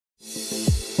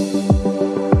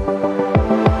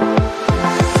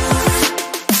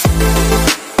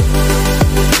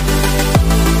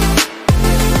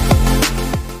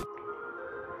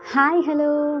Hi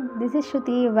hello this is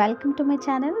Shruti welcome to my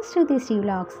channel Shruti Shri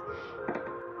vlogs.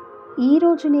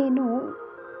 ఈరోజు నేను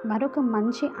మరొక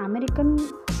మంచి అమెరికన్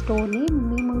స్టోర్ని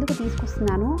మీ ముందుకు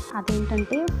తీసుకొస్తున్నాను.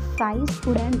 అదేంటంటే ఫ్రైస్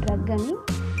ఫుడ్ అండ్ డ్రగ్ అని.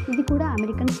 ఇది కూడా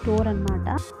అమెరికన్ స్టోర్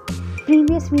అన్నమాట.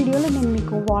 ప్రీవియస్ వీడియోలో నేను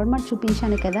మీకు వాల్మార్ట్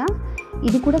చూపించాను కదా,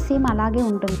 ఇది కూడా సేమ్ అలాగే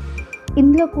ఉంటుంది.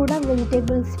 ఇందులో కూడా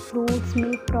vegetables, fruits,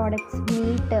 milk products,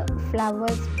 meet,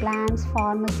 flowers, plants,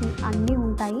 pharmacy అన్నీ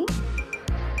ఉంటాయి.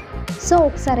 సో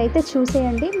ఒకసారి అయితే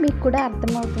చూసేయండి, మీకు కూడా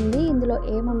అర్థమవుతుంది ఇందులో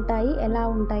ఏముంటాయి, ఎలా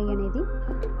ఉంటాయి అనేది.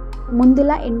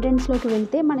 ముందులా ఎంట్రన్స్లోకి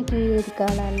వెళ్తే మనకి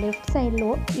ఇక్కడ లెఫ్ట్ సైడ్లో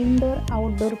ఇండోర్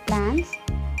అవుట్డోర్ ప్లాంట్స్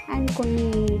అండ్ కొన్ని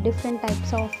డిఫరెంట్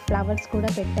టైప్స్ ఆఫ్ ఫ్లవర్స్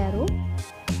కూడా పెట్టారు.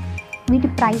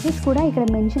 వీటి ప్రైజెస్ కూడా ఇక్కడ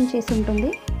మెన్షన్ చేసి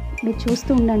ఉంటుంది, మీరు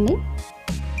చూస్తూ ఉండండి.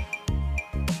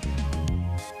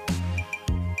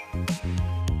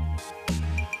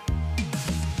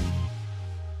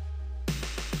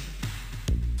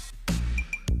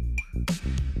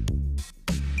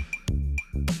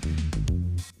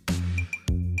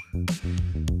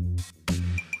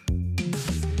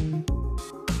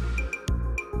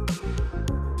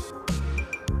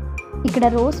 ఇక్కడ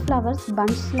రోజ్ ఫ్లవర్స్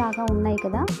బంచ్ లాగా ఉన్నాయి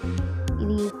కదా,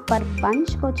 ఇది పర్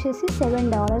బంచ్కి వచ్చేసి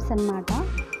 $7 అన్నమాట.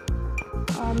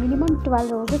 మినిమం 12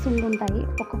 రోజెస్ ఉండుంటాయి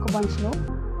ఒక్కొక్క బంచ్లో.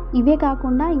 ఇవే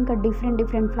కాకుండా ఇంకా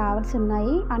డిఫరెంట్ ఫ్లవర్స్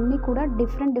ఉన్నాయి, అన్నీ కూడా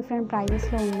డిఫరెంట్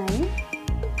ప్రైజెస్లో ఉన్నాయి.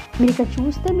 మీరు ఇక్కడ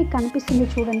చూస్తే మీకు కనిపిస్తుంది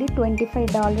చూడండి,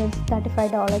 $25,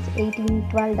 $35, $18,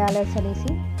 $12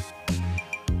 అనేసి.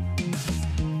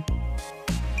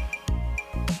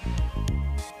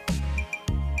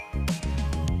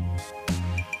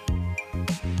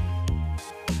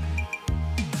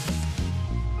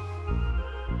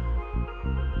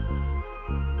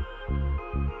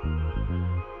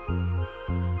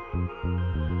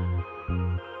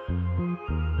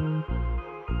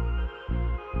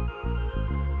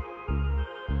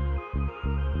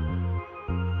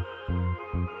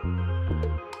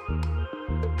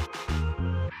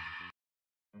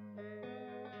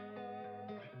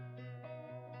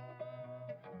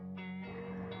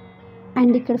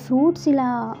 అండ్ ఇక్కడ ఫ్రూట్స్ ఇలా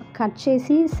కట్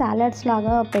చేసి సాలడ్స్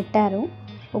లాగా పెట్టారు,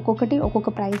 ఒక్కొక్కటి ఒక్కొక్క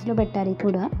ప్రైస్లో పెట్టారు. ఇది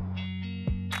కూడా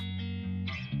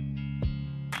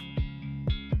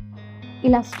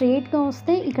ఇలా స్ట్రేట్గా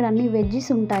వస్తే ఇక్కడ అన్ని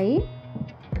వెజ్జెస్ ఉంటాయి.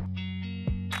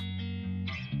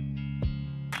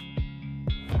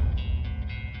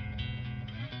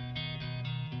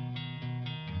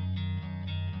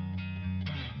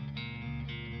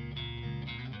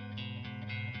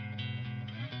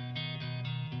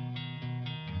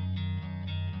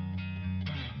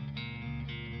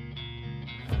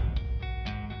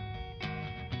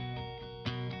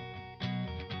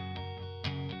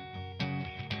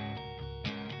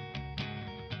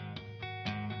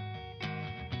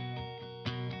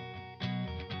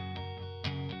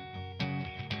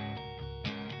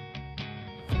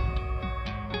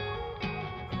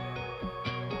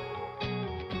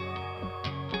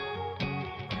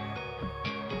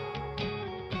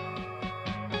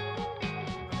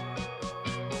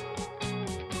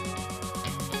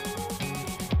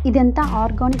 ఇదంతా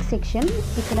ఆర్గానిక్ సెక్షన్.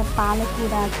 ఇక్కడ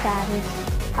పాలకూర, క్యారెట్స్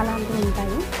అలాంటివి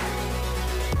ఉంటాయి.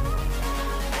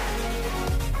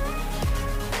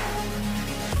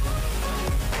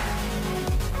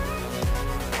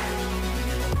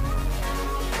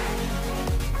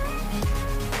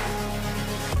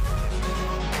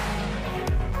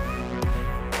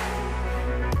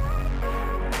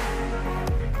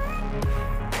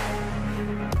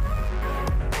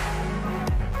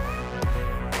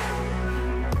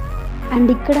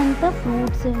 అండ్ ఇక్కడంతా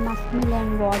fruits, Musk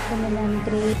melon, water melon,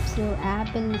 grapes,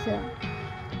 apples,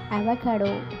 avocado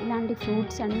ఇలాంటి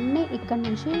ఫ్రూట్స్ అన్నీ ఇక్కడ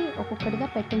నుంచి ఒక్కొక్కటిగా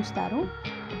పెట్టించుతారు.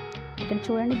 ఇక్కడ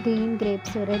చూడండి, green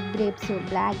grapes, red grapes,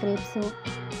 black grapes,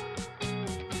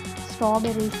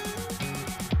 strawberries,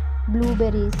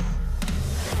 blueberries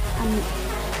అన్నీ.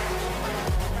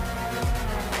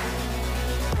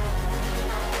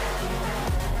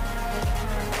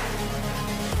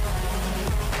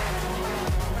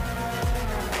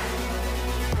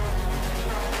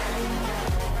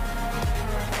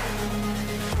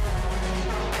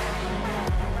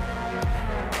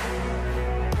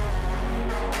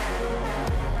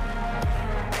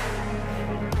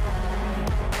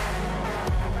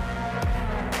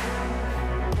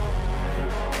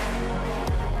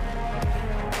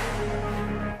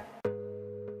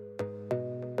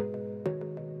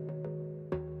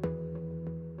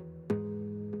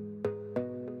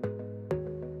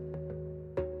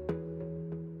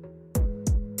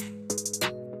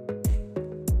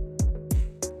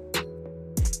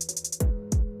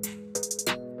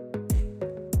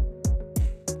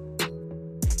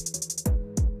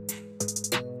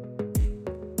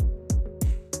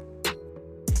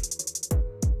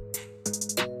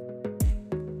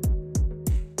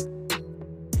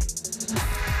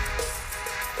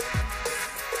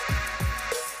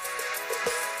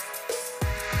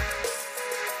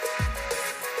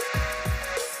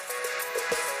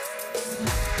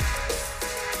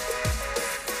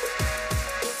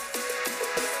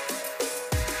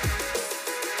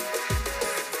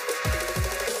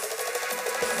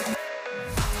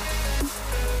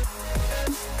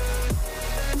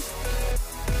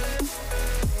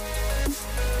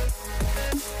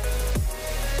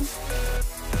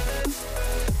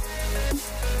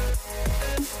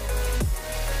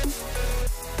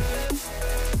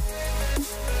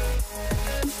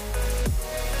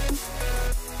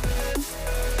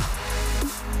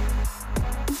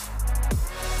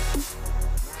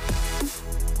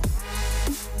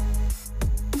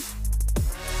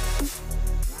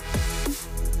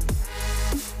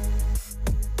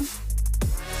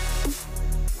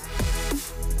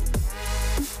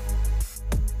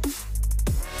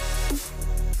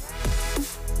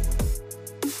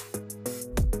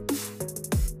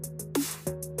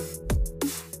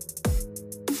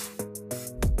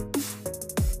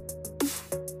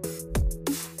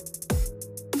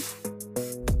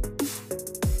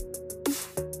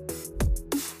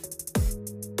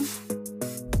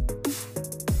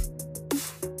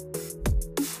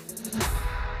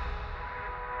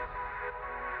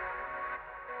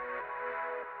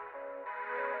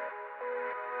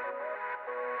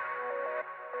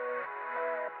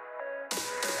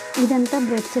 ఇదంతా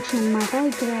బ్రెడ్ సెక్షన్ అనమాట.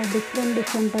 ఇక్కడ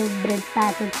different bread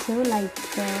packets like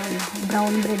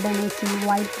brown bread అనేసి,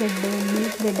 వైట్ బ్రెడ్,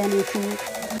 మిల్క్ బ్రెడ్ అనేసి,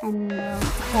 అండ్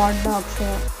హాట్ డాగ్స్,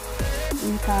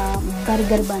 ఇంకా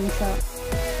బర్గర్ బన్స్,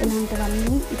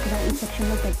 ఇలాంటివన్నీ ఇక్కడ ఈ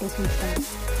సెక్షన్లో పెట్టేసి ఉంచుతారు.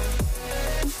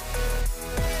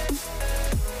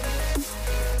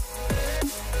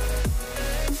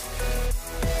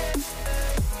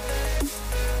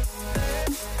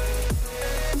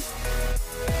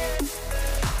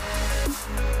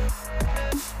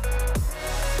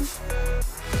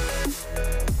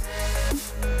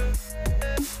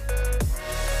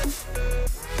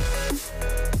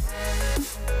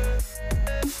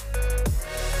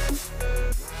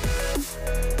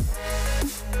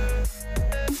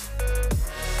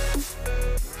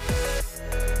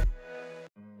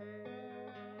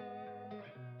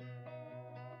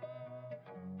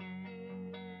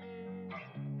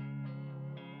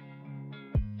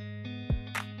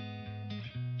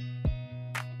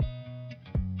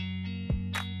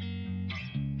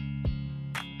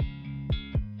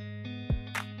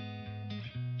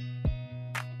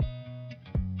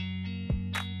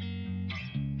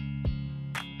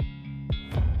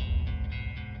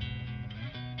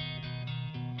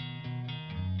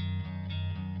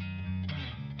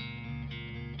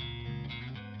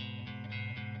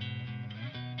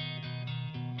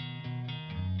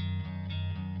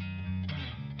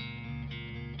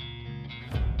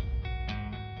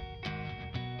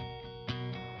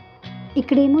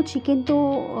 ఇక్కడేమో చికెన్తో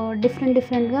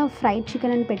డిఫరెంట్గా ఫ్రైడ్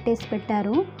చికెన్ అని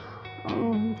పెట్టారు.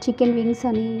 చికెన్ వింగ్స్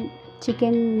అని,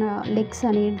 చికెన్ లెగ్స్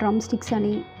అని, డ్రమ్ స్టిక్స్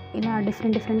అని, ఇలా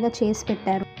డిఫరెంట్గా చేసి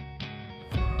పెట్టారు.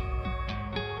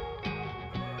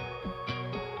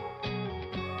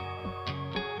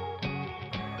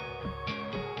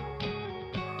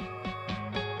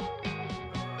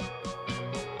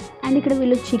 అండ్ ఇక్కడ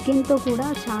వీళ్ళు చికెన్తో కూడా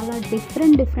చాలా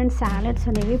డిఫరెంట్ సాలడ్స్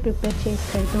అనేవి ప్రిపేర్ చేసి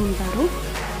పెడుతూ ఉంటారు.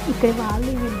 ఇక్కడ వాళ్ళు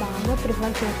ఇవి బాగా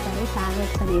ప్రిఫర్ చేస్తారు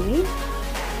సాలడ్స్ అనేవి.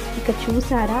 ఇక్కడ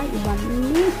చూసారా,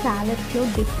 ఇవన్నీ సాలడ్స్లో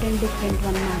డిఫరెంట్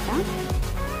అన్నమాట.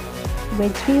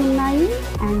 వెజ్వి ఉన్నాయి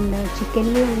అండ్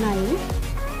చికెన్వి ఉన్నాయి.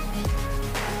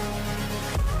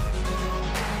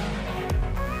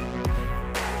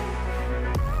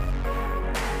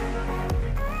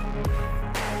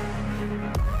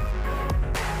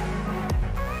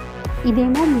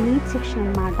 ఇదేమో మీట్ సెక్షన్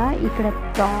అన్నమాట. ఇక్కడ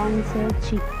ప్రాన్స్,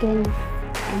 చికెన్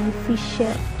అండ్ ఫిష్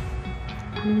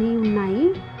అన్నీ ఉన్నాయి.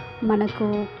 మనకు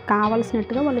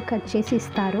కావలసినట్టుగా వాళ్ళు కట్ చేసి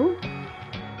ఇస్తారు.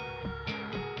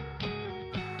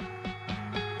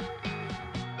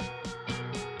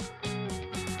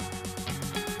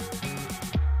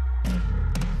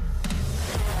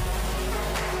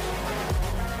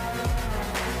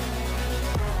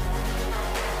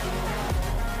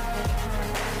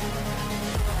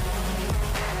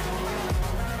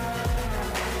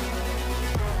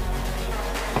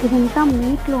 ఇదంతా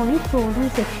మీట్లోని ఫ్రోజన్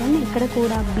సెక్షన్. ఇక్కడ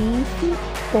కూడా బీఫ్,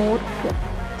 పోర్క్,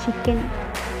 చికెన్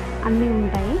అన్నీ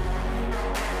ఉంటాయి.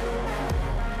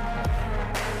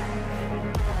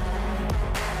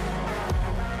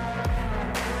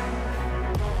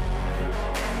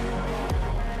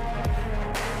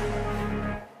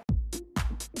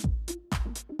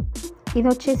 ఇది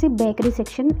వచ్చేసి బేకరీ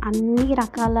సెక్షన్. అన్ని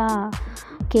రకాల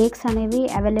కేక్స్ అనేవి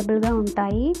అవైలబుల్గా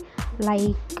ఉంటాయి.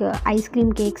 లైక్ ఐస్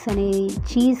క్రీమ్ కేక్స్ అని,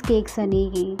 చీజ్ కేక్స్ అని,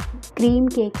 క్రీమ్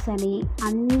కేక్స్ అని,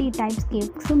 అన్ని టైప్స్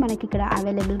కేక్స్ మనకి ఇక్కడ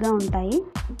అవైలబుల్గా ఉంటాయి.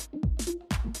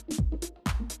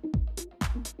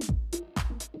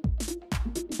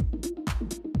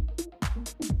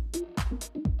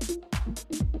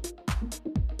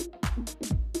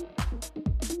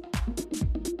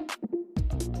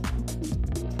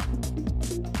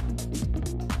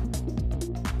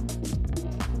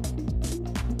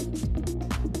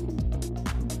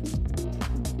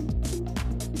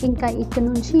 ఇంకా ఇక్కడ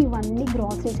నుంచి ఇవన్నీ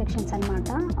గ్రాసరీ సెక్షన్స్ అన్నమాట.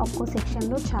 ఒక్కో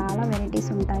సెక్షన్లో చాలా వెరైటీస్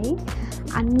ఉంటాయి.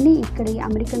 అన్నీ ఇక్కడి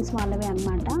అమెరికన్స్ వాళ్ళవే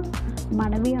అన్నమాట.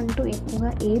 మనవి అంటూ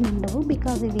ఎక్కువగా ఏమి ఉండవు,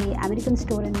 బికాజ్ ఇది అమెరికన్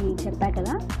స్టోర్ అని చెప్పా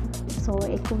కదా. సో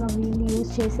ఎక్కువగా వీళ్ళు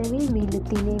యూజ్ చేసేవి, వీళ్ళు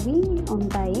తినేవి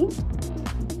ఉంటాయి.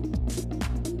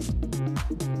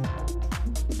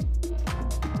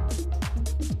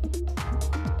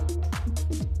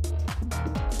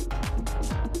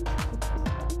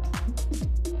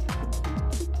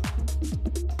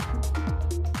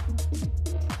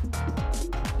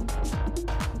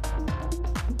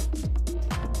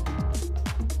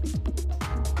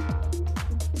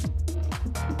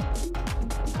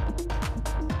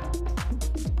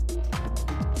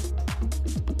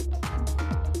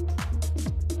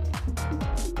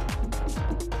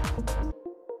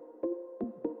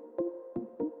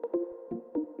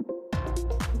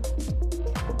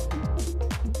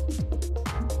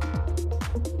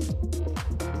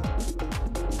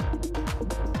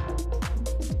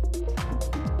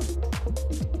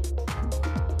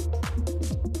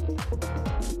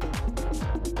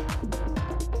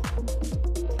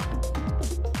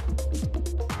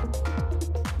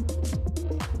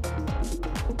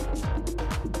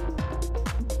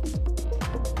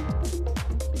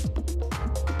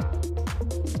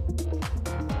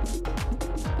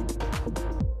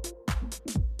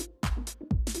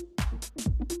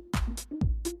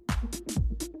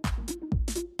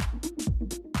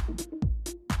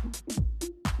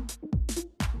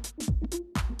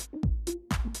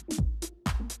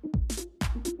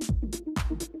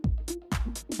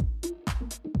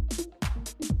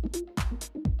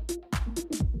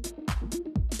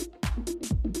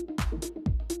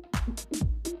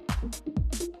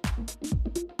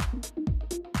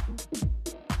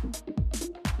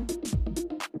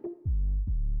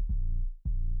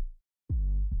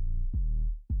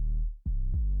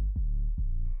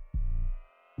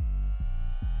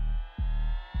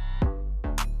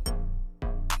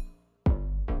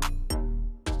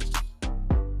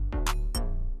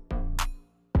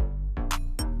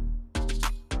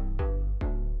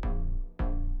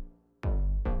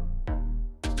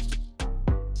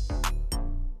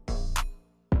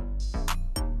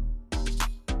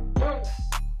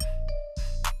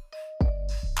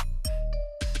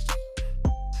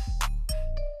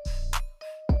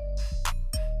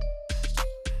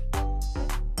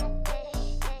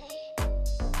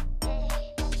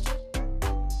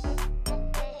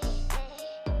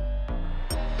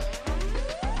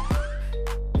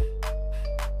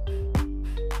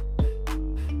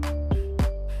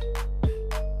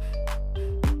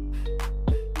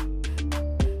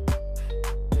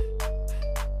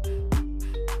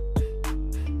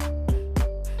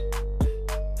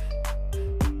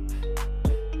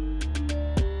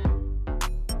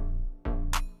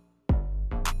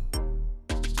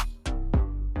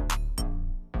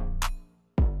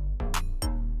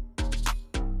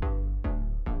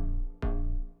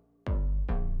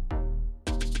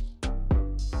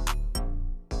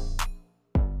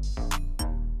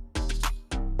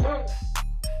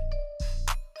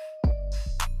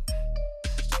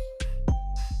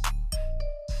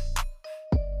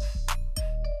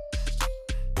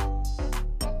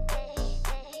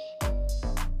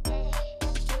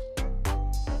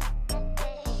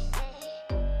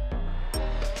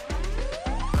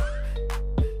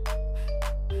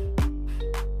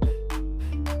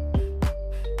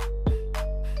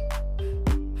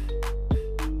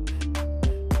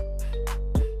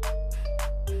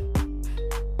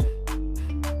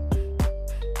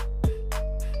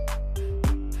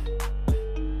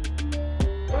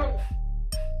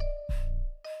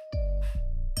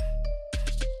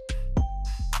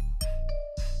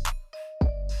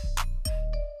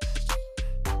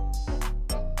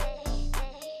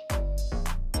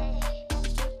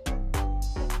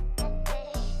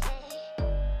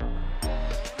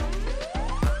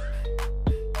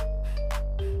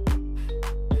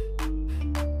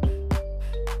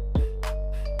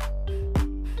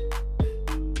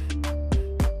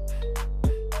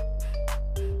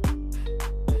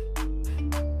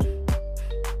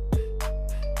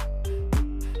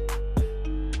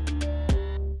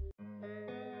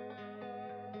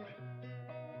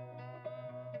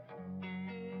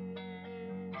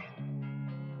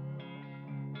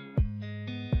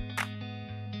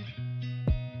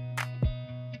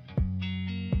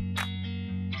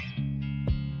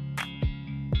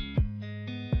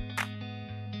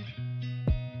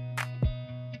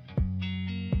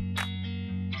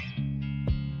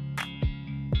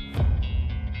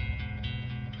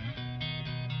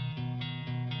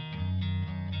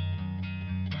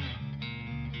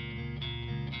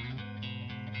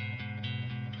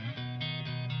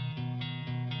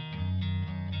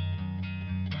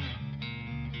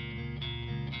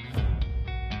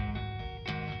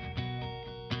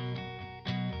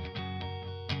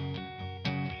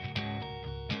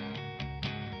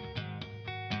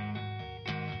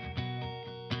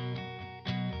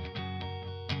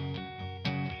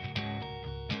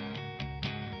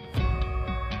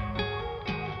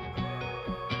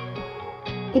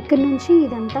 ఇక్కడ నుంచి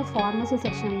ఇదంతా ఫార్మసీ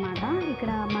సెక్షన్ అన్నమాట.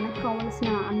 ఇక్కడ మనకు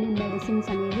కావాల్సిన అన్ని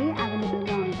మెడిసిన్స్ అనేవి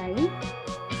అవైలబుల్గా ఉంటాయి.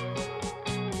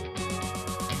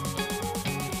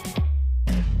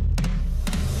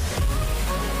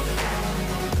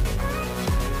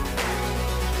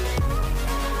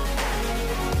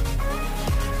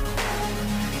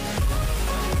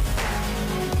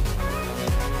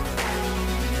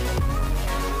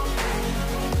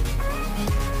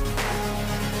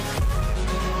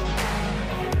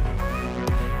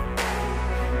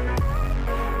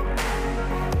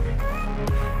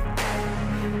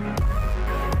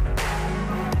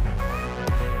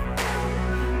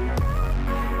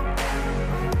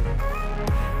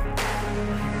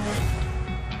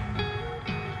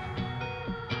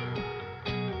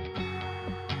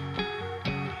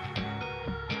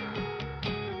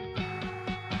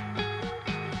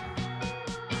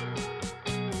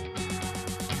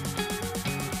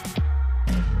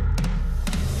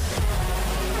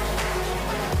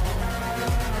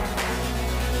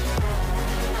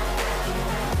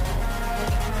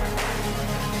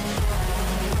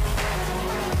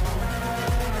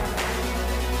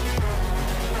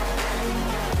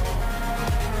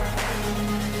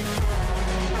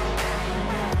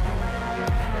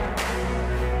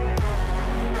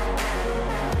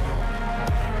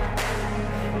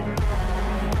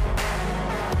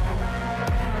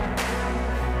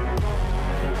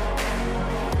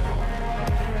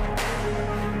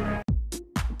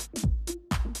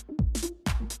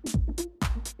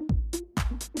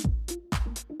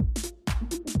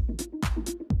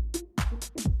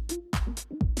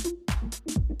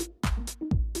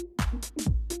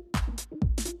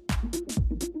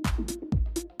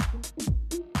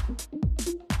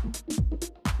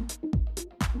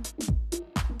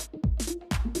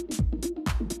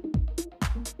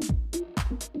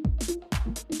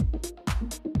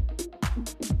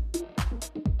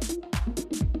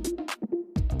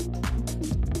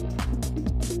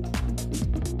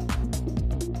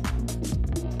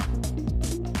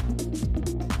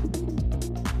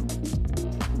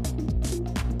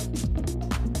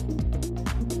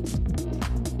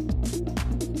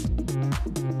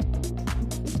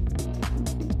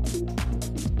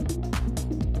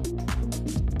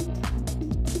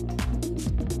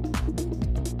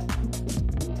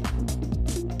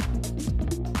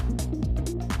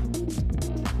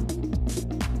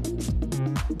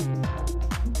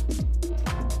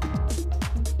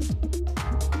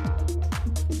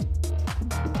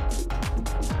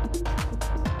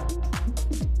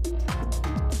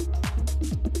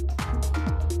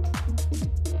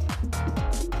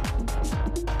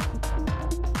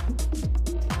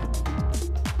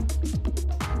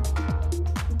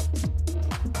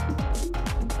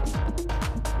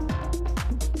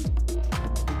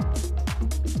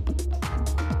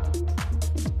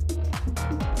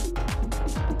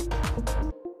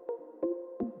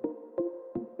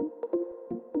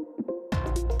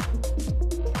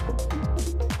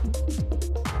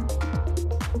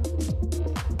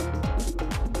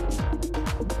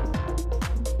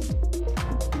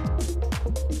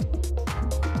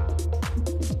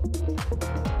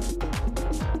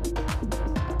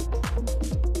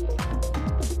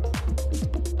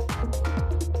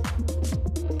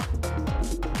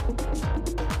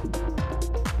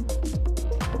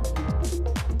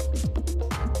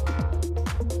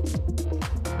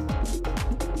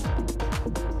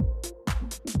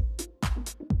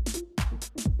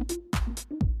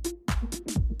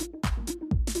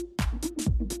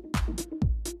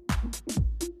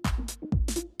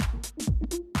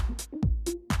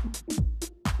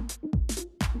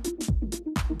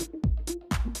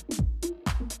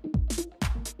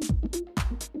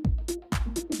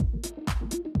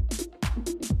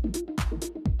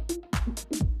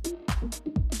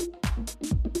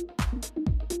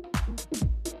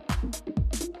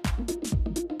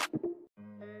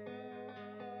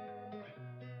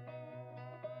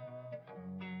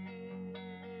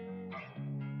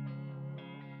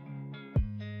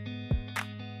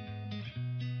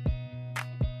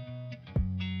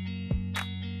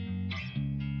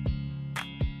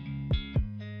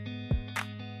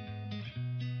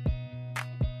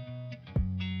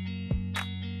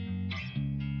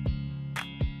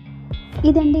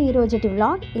 ఇదండి ఈరోజుటి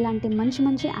వ్లాగ్. ఇలాంటి మంచి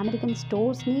మంచి అమెరికన్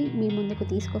స్టోర్స్ని మీ ముందుకు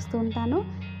తీసుకొస్తూ ఉంటాను.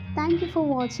 Thank you for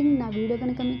watching. నా వీడియో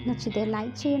కనుక మీకు నచ్చితే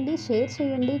లైక్ చేయండి, షేర్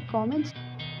చేయండి, కామెంట్స్.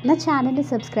 నా ఛానల్ని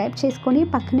సబ్స్క్రైబ్ చేసుకొని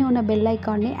పక్కనే ఉన్న బెల్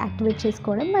ఐకాన్ని యాక్టివేట్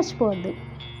చేసుకోవడం మర్చిపోవద్దు.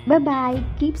 Bye.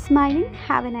 Keep smiling.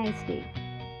 Have a nice day.